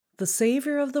The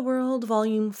Saviour of the World,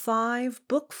 Volume 5,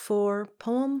 Book 4,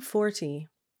 Poem 40.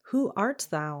 Who art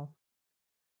thou?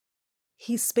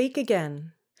 He spake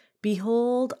again,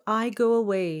 Behold, I go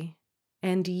away,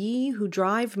 and ye who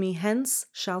drive me hence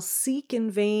shall seek in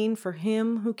vain for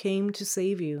him who came to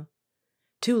save you.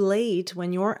 Too late,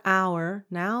 when your hour,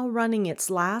 now running its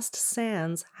last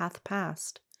sands, hath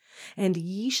passed, and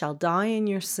ye shall die in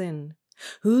your sin,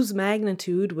 whose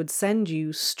magnitude would send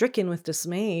you, stricken with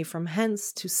dismay, from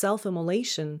hence to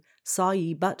self-immolation, saw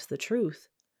ye but the truth.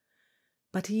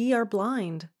 But ye are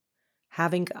blind.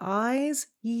 Having eyes,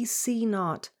 ye see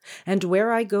not, and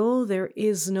where I go there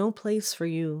is no place for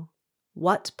you.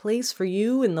 What place for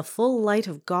you in the full light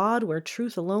of God, where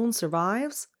truth alone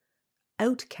survives?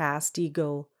 Outcast ye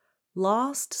go,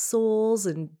 lost souls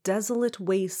in desolate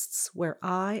wastes where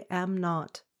I am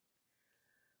not.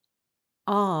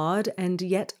 Awed and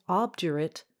yet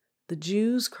obdurate, the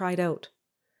Jews cried out,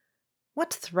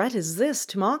 What threat is this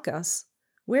to mock us?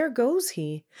 Where goes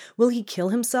he? Will he kill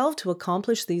himself to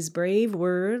accomplish these brave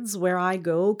words, Where I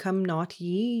go, come not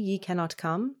ye, ye cannot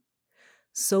come?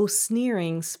 So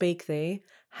sneering spake they,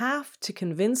 half to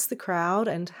convince the crowd,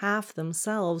 and half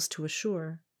themselves to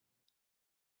assure.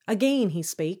 Again he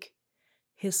spake,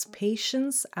 his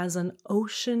patience as an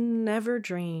ocean never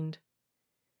drained.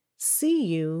 See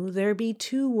you, there be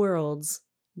two worlds,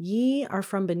 ye are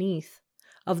from beneath,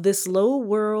 of this low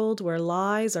world where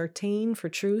lies are ta'en for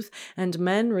truth, and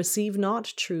men receive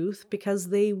not truth, because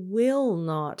they will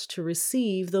not to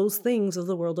receive those things of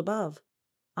the world above.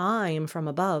 I am from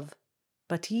above,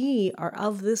 but ye are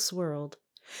of this world.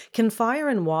 Can fire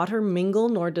and water mingle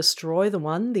nor destroy the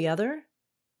one the other?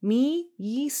 Me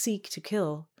ye seek to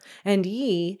kill, and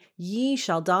ye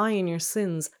shall die in your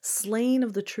sins, slain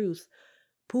of the truth.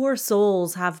 Poor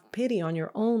souls, have pity on your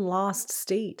own lost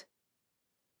state.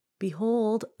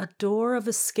 Behold, a door of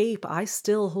escape I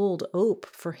still hold ope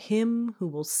for him who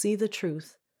will see the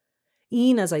truth.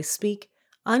 E'en as I speak,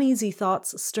 uneasy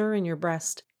thoughts stir in your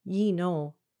breast, ye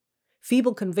know.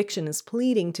 Feeble conviction is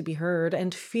pleading to be heard,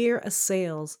 and fear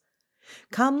assails.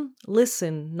 Come,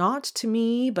 listen, not to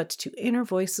me, but to inner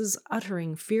voices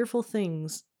uttering fearful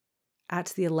things.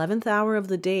 At the 11th hour of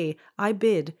the day, I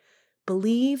bid,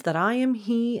 believe that I am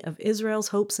he of Israel's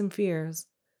hopes and fears,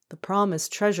 the promise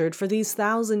treasured for these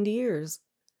 1,000 years.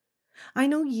 I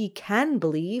know ye can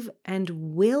believe,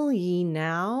 and will ye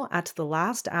now at the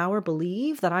last hour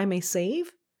believe that I may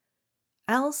save?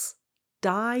 Else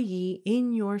die ye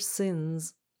in your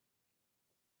sins.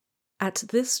 At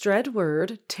this dread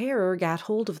word, terror gat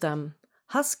hold of them.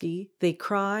 Husky, they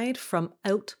cried from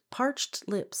out parched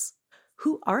lips,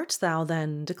 Who art thou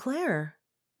then? Declare.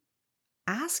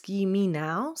 Ask ye me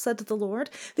now, said the Lord.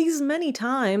 These many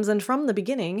times, and from the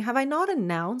beginning, have I not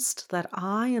announced that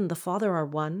I and the Father are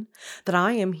one, that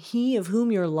I am he of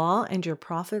whom your law and your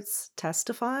prophets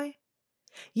testify?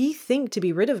 Ye think to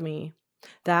be rid of me,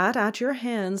 that at your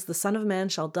hands the Son of Man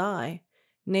shall die,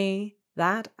 nay,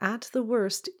 that at the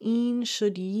worst e'en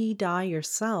should ye die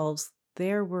yourselves,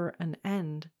 there were an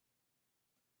end.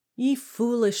 Ye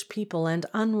foolish people and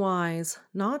unwise,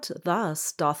 not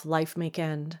thus doth life make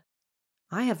end.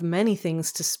 I have many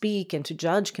things to speak and to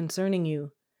judge concerning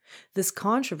you. This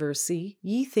controversy,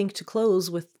 ye think to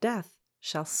close with death,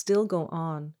 shall still go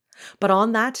on. But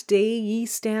on that day ye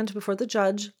stand before the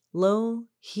judge, lo,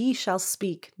 he shall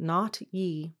speak, not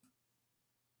ye.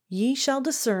 Ye shall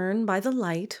discern by the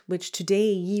light, which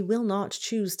today ye will not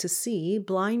choose to see,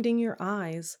 blinding your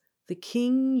eyes, the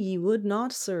king ye would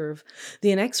not serve,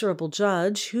 the inexorable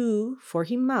judge who, for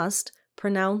he must,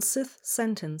 pronounceth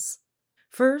sentence.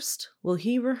 First will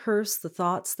he rehearse the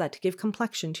thoughts that give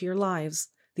complexion to your lives,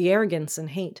 the arrogance and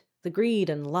hate, the greed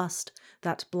and lust,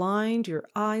 that blind your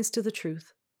eyes to the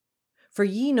truth. For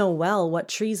ye know well what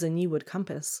treason ye would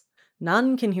compass.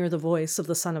 None can hear the voice of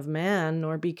the Son of Man,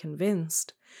 nor be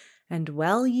convinced. And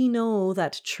well ye know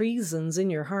that treason's in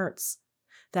your hearts,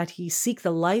 that ye seek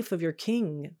the life of your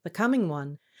king, the coming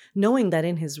one, knowing that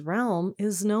in his realm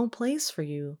is no place for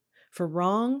you, for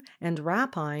wrong and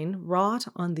rapine wrought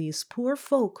on these poor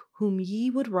folk whom ye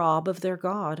would rob of their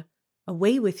God.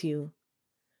 Away with you.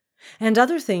 And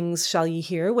other things shall ye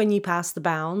hear when ye pass the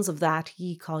bounds of that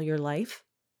ye call your life.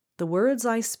 The words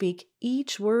I speak,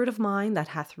 each word of mine that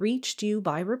hath reached you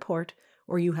by report,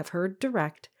 or you have heard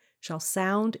direct, shall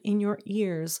sound in your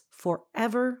ears for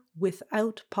ever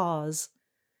without pause.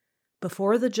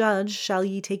 Before the judge shall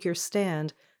ye take your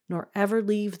stand, nor ever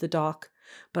leave the dock,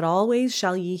 but always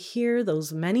shall ye hear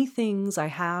those many things I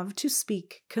have to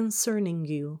speak concerning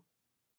you.